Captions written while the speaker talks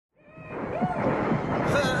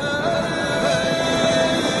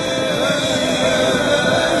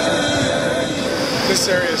this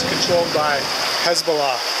area is controlled by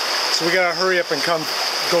Hezbollah. So we gotta hurry up and go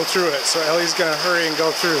through it. So Ellie's gonna hurry and go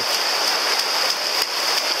through.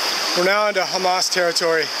 We're now into Hamas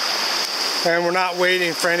territory, and we're not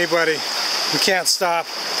waiting for anybody. We can't stop.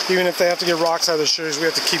 Even if they have to get rocks out of their shoes, we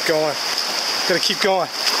have to keep going. Gotta keep going.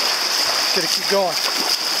 Gotta keep going.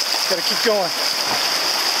 Gotta keep going.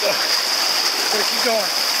 Gotta keep going.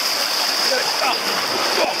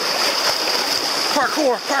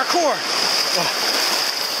 Parkour, parkour.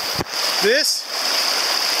 This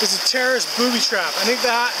is a terrorist booby trap. I think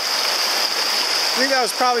that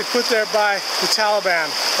was probably put there by the Taliban,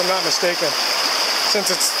 if I'm not mistaken.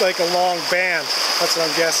 Since it's like a long band, that's what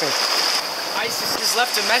I'm guessing. ISIS has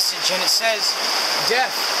left a message and it says,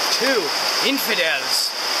 "Death to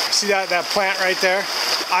infidels." See that plant right there?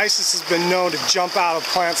 ISIS has been known to jump out of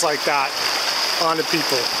plants like that onto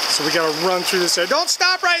people. So we gotta run through this area. Don't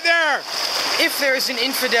stop right there! If there is an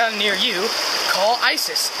infidel near you, call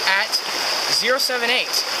ISIS at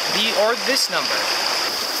 078 or this number.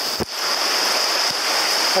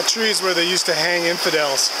 That tree is where they used to hang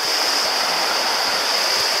infidels.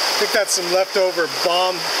 I think that's some leftover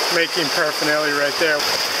bomb-making paraphernalia right there.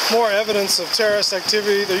 More evidence of terrorist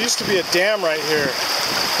activity. There used to be a dam right here,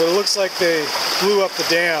 but it looks like they blew up the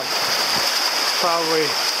dam. Probably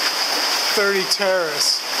 30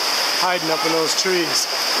 terrorists hiding up in those trees.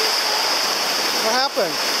 What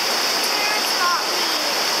happened?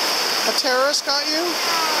 A terrorist got you? Oh.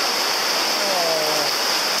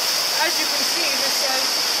 As you can see, this says,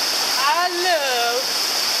 "I love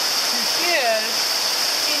to kill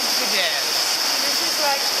infidels." This is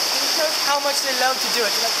like, it shows how much they love to do it.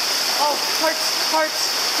 They're like, oh, hearts,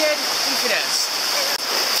 dead infidels.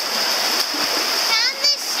 Found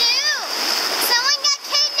this shoe. Someone got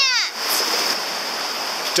kidnapped.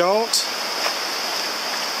 Don't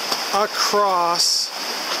across.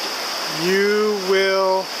 You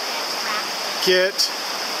will get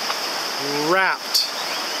wrapped.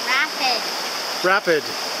 Rapid.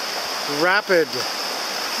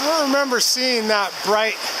 I don't remember seeing that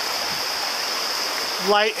bright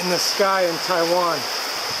light in the sky in Taiwan.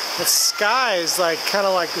 The sky is like kind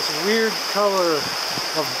of like this weird color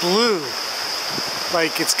of blue.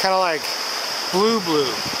 Like it's kind of like blue.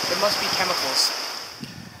 It must be chemicals.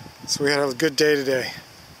 So we had a good day today.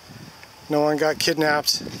 No one got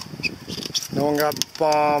kidnapped. No one got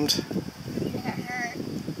bombed.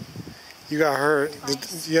 You got hurt.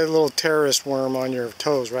 You had a little terrorist worm on your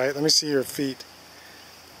toes, right? Let me see your feet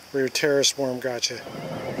where your terrorist worm got you.